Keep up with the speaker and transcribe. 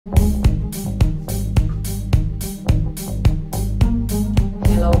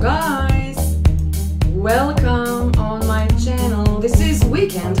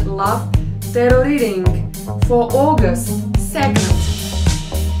Love Tarot reading for August 2nd,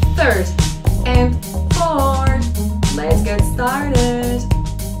 3rd and 4th. Let's get started.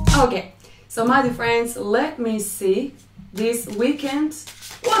 Okay, so my dear friends, let me see this weekend,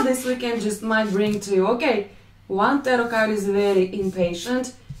 what this weekend just might bring to you. Okay, one tarot card is very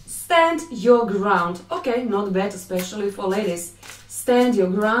impatient. Stand your ground. Okay, not bad, especially for ladies. Stand your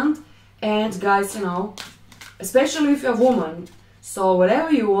ground. And guys, you know, especially if you're a woman, so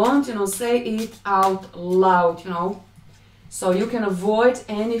whatever you want, you know, say it out loud, you know, so you can avoid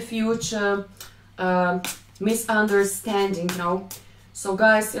any future misunderstanding, you know. So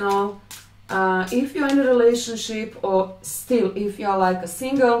guys, you know, if you're in a relationship, or still if you're like a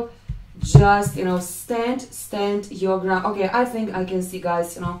single, just, you know, stand your ground. Okay, I think I can see,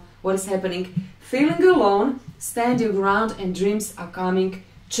 guys, you know, what is happening. Feeling alone, stand your ground, and dreams are coming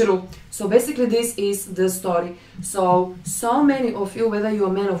true. So basically this is the story. So many of you, whether you're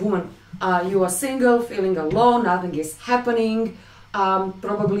a man or woman, you are single, feeling alone, nothing is happening,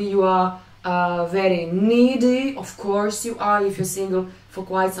 probably you are very needy. Of course you are if you're single for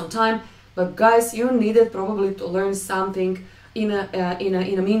quite some time, but guys, you needed probably to learn something in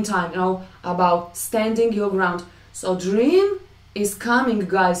a meantime, you know, about standing your ground. So dream is coming,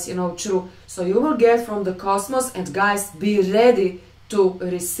 guys, you know, true. So you will get from the cosmos, and guys, be ready to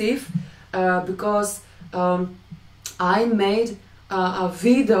receive, because I made a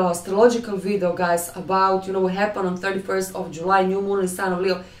video, astrological video, guys, about, you know, what happened on 31st of July, new moon in sign of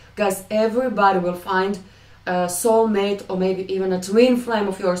Leo. Guys, everybody will find a soulmate, or maybe even a twin flame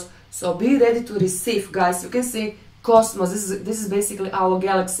of yours. So be ready to receive, guys. You can see cosmos. This is basically our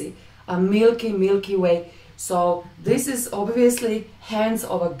galaxy, a Milky Way. So this is obviously hands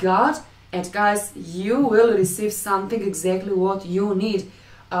of a God. And guys, you will receive something exactly what you need.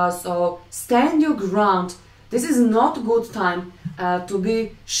 So stand your ground. This is not a good time to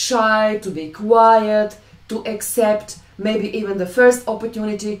be shy, to be quiet, to accept maybe even the first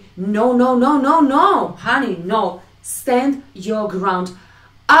opportunity. No, no, no, no, no, honey, no. Stand your ground.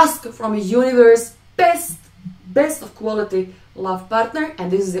 Ask from a universe best of quality love partner,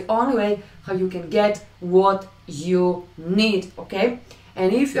 and this is the only way how you can get what you need, okay?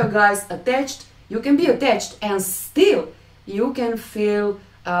 And if you're guys attached, you can be attached and still you can feel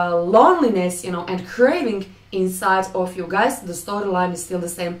loneliness, you know, and craving inside of you. Guys, the storyline is still the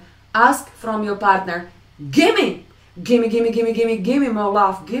same. Ask from your partner, give me more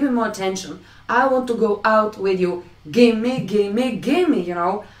love, give me more attention. I want to go out with you. Give me, you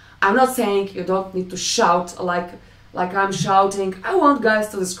know. I'm not saying you don't need to shout like I'm shouting. I want guys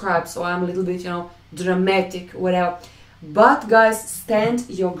to describe, so I'm a little bit, you know, dramatic, whatever. But guys, stand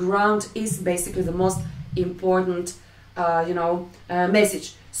your ground is basically the most important, you know,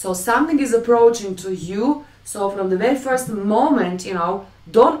 message. So something is approaching to you. So from the very first moment, you know,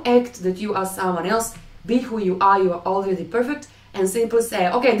 don't act that you are someone else. Be who you are. You are already perfect. And simply say,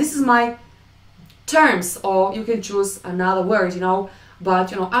 okay, this is my terms, or you can choose another word, you know.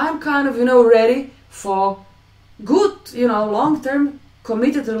 But, you know, I'm kind of, you know, ready for good, you know, long-term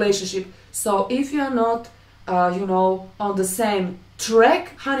committed relationship. So if you're not you know, on the same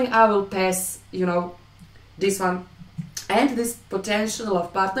track, honey, I will pass, you know, this one. And this potential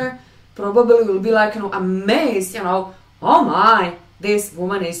love partner probably will be like, you know, amazed, you know, oh my, this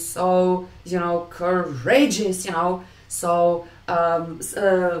woman is so, you know, courageous, you know. So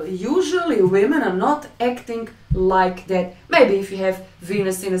usually women are not acting like that. Maybe if you have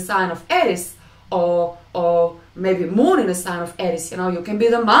Venus in a sign of Aries, or maybe Moon in a sign of Aries, you know, you can be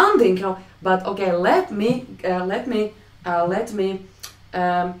demanding, you know. But okay, let me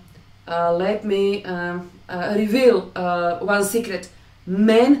reveal one secret.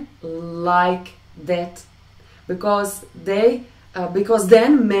 Men like that, because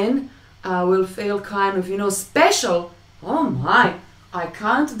then men will feel kind of, you know, special. Oh my, I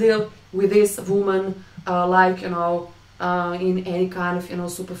can't deal with this woman like, you know, in any kind of, you know,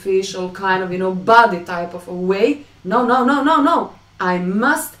 superficial kind of, you know, body type of a way. No, no, no, no, no. I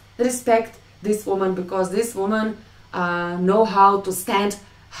must respect this woman, because this woman know how to stand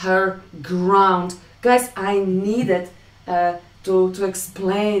her ground. Guys, I needed to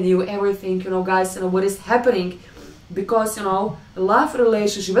explain you everything, you know, guys, you know, what is happening, because, you know, love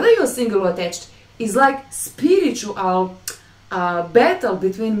relationship, whether you're single or attached, is like spiritual battle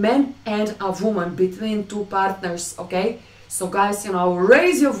between man and a woman, between two partners, okay? So guys, you know,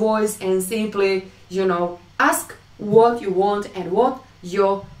 raise your voice and simply, you know, ask what you want and what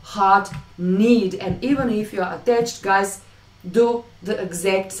your heart need. And even if you're attached, guys, do the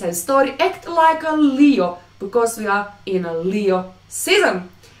exact same story. Act like a Leo, because we are in a Leo season.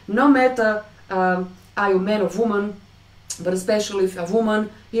 No matter are you man or woman, But especially if a woman,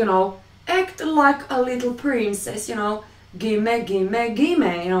 you know, act like a little princess, you know, gimme, gimme,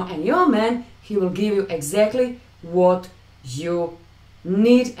 gimme, you know, and your man, he will give you exactly what you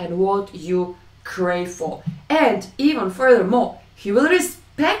need and what you crave for. And even furthermore, he will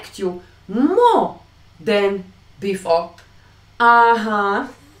respect you more than before.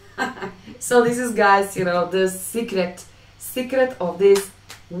 So this is, guys, you know, the secret of this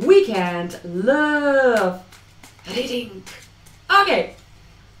weekend love reading. Okay,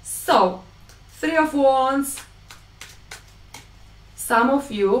 so 3 of Wands. Some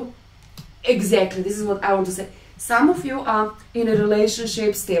of you, exactly, this is what I want to say. Some of you are in a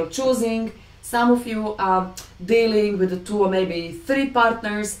relationship still choosing. Some of you are dealing with the 2 or maybe 3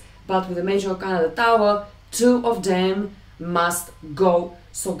 partners, but with the Major Arcana of the Tower, 2 of them must go.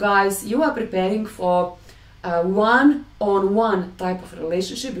 So guys, you are preparing for a one-on-one type of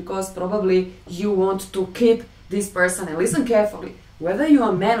relationship, because probably you want to keep this person. And listen carefully, whether you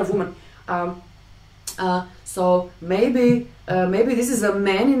are a man or woman. So maybe this is a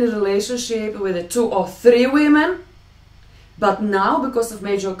man in a relationship with 2 or 3 women, but now because of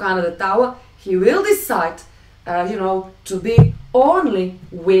Major Arcana of the Tower, he will decide, you know, to be only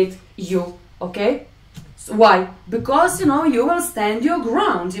with you. Okay? So why? Because, you know, you will stand your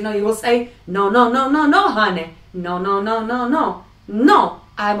ground. You know, you will say, no, no, no, no, no, honey. No, no, no, no, no. No,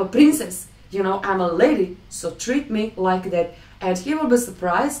 I'm a princess. You know, I'm a lady. So treat me like that. And he will be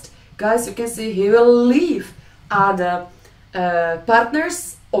surprised. Guys, you can see he will leave other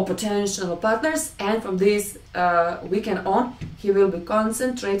partners or potential partners. And from this weekend on, he will be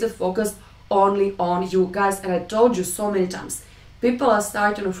concentrated, focused only on you. Guys, and I told you so many times, people are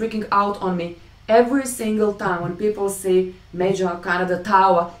starting to freaking out on me. Every single time when people say Major Arcana of the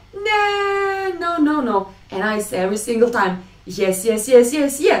Tower, no, no, no, no. And I say every single time, yes, yes, yes,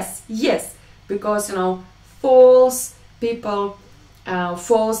 yes, yes, yes. Because, you know, false people,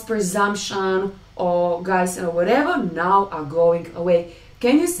 false presumption, or guys, you know, whatever, now are going away.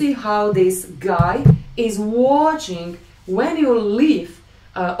 Can you see how this guy is watching when you leave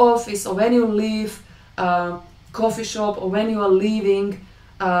office, or when you leave coffee shop, or when you are leaving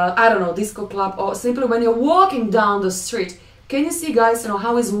I don't know, disco club, or simply when you're walking down the street? Can you see, guys, you know,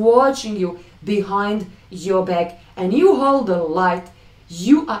 how he's watching you behind your back? And you hold the light.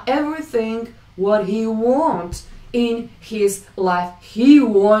 You are everything what he wants in his life. He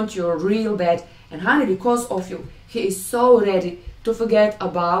wants you real bad. And honey, because of you, he is so ready to forget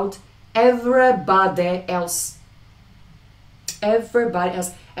about everybody else. Everybody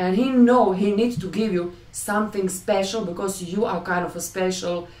else. And he knows he needs to give you something special, because you are kind of a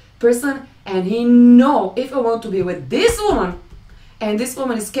special person. And he knows, if I want to be with this woman, and this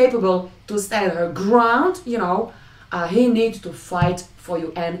woman is capable to stand her ground, you know, he needs to fight for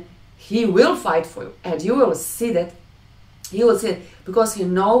you. And he will fight for you. And you will see that. You will see it, because he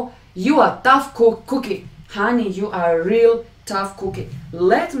knows you are tough cookie. Honey, you are a real tough cookie.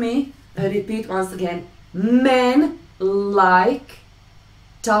 Let me repeat once again. Men like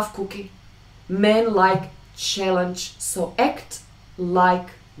tough cookie. Men like challenge. So act like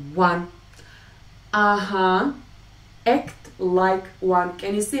one. Act like one.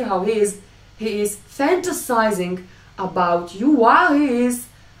 Can you see how he is fantasizing about you while he is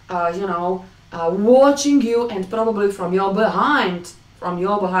you know, watching you, and probably from your behind, you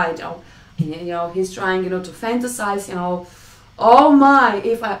know, he's trying, you know, to fantasize, you know, oh my,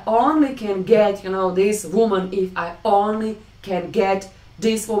 if I only can get, you know, this woman, if I only can get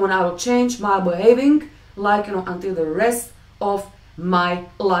this woman, I will change my behaving, like, you know, until the rest of my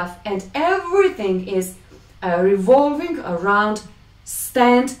life. And everything is revolving around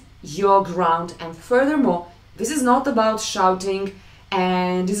stand your ground. And furthermore, this is not about shouting,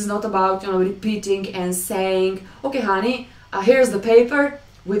 and this is not about, you know, repeating and saying, okay, honey, here's the paper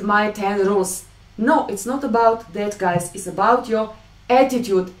with my 10 rules. No, it's not about that, guys. It's about your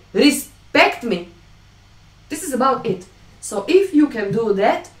attitude. Respect me. This is about it. So if you can do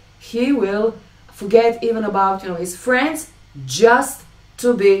that, he will forget even about, you know, his friends, just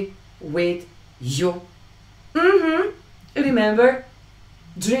to be with you. Remember,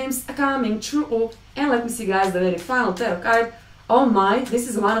 dreams are coming true. And let me see, guys, the very final tarot card. Oh my, this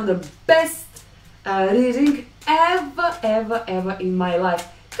is one of the best reading ever in my life.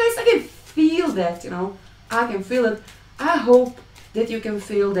 Guys, I can feel that, you know. I can feel it. I hope that you can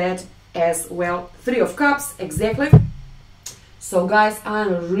feel that as well. 3 of Cups, exactly. So guys,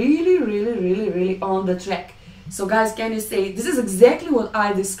 I'm really on the track. So guys, can you say, this is exactly what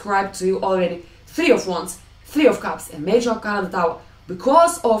I described to you already. 3 of Wands, 3 of Cups, and Major Arcana of the Tower.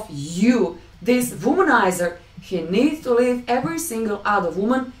 Because of you, this womanizer, he needs to leave every single other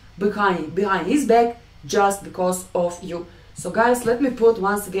woman behind his back, just because of you. So guys, let me put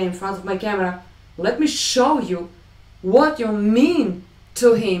once again in front of my camera, let me show you what you mean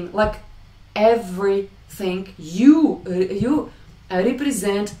to him, like everything. You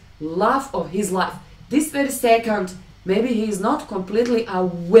represent love of his life. This very second, maybe he is not completely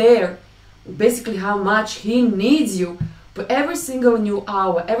aware basically how much he needs you, but every single new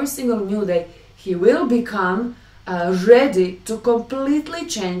hour, every single new day, he will become ready to completely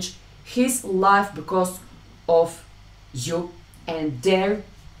change his life because of you. And there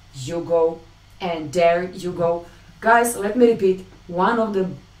you go, and there you go. Guys, let me repeat, one of the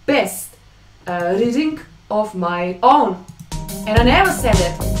best reading of my own, and I never said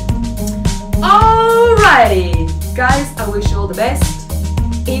it. Alrighty, guys, I wish you all the best.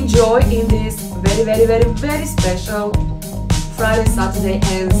 Enjoy in this very special Friday, Saturday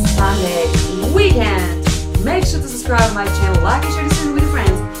and Sunday weekend. Make sure to subscribe to my channel, like and share this video with your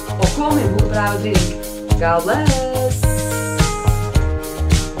friends, or call me and book a private reading. God bless!